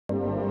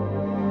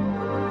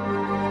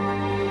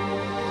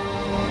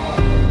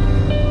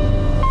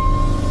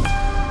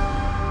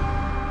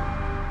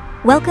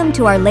Welcome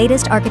to our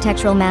latest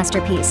architectural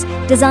masterpiece,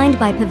 designed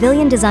by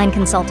Pavilion Design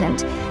Consultant.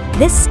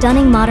 This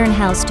stunning modern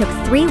house took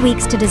 3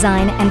 weeks to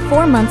design and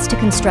 4 months to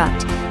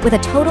construct, with a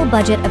total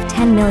budget of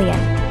 $10 million.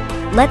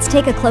 Let's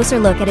take a closer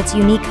look at its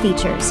unique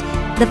features.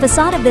 The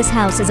facade of this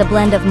house is a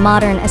blend of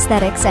modern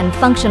aesthetics and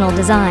functional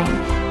design.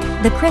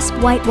 The crisp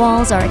white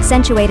walls are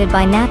accentuated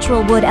by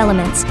natural wood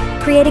elements,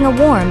 creating a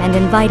warm and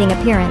inviting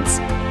appearance.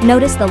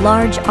 Notice the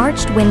large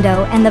arched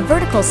window and the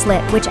vertical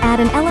slit, which add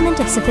an element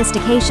of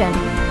sophistication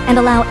and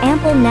allow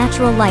ample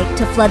natural light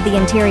to flood the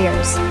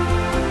interiors.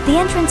 The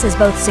entrance is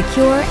both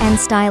secure and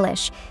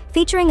stylish,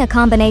 featuring a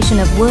combination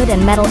of wood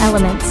and metal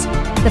elements.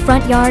 The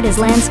front yard is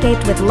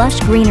landscaped with lush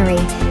greenery,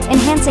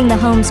 enhancing the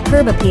home's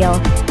curb appeal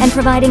and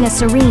providing a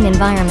serene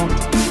environment.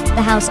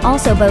 The house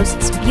also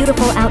boasts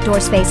beautiful outdoor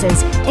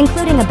spaces,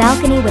 including a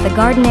balcony with a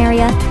garden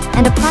area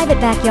and a private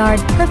backyard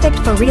perfect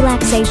for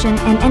relaxation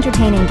and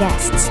entertaining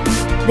guests.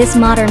 This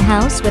modern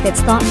house, with its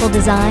thoughtful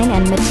design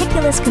and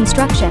meticulous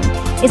construction,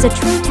 is a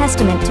true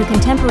testament to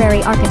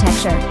contemporary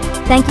architecture.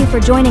 Thank you for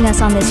joining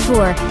us on this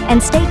tour,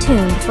 and stay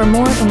tuned for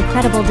more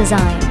incredible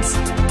designs.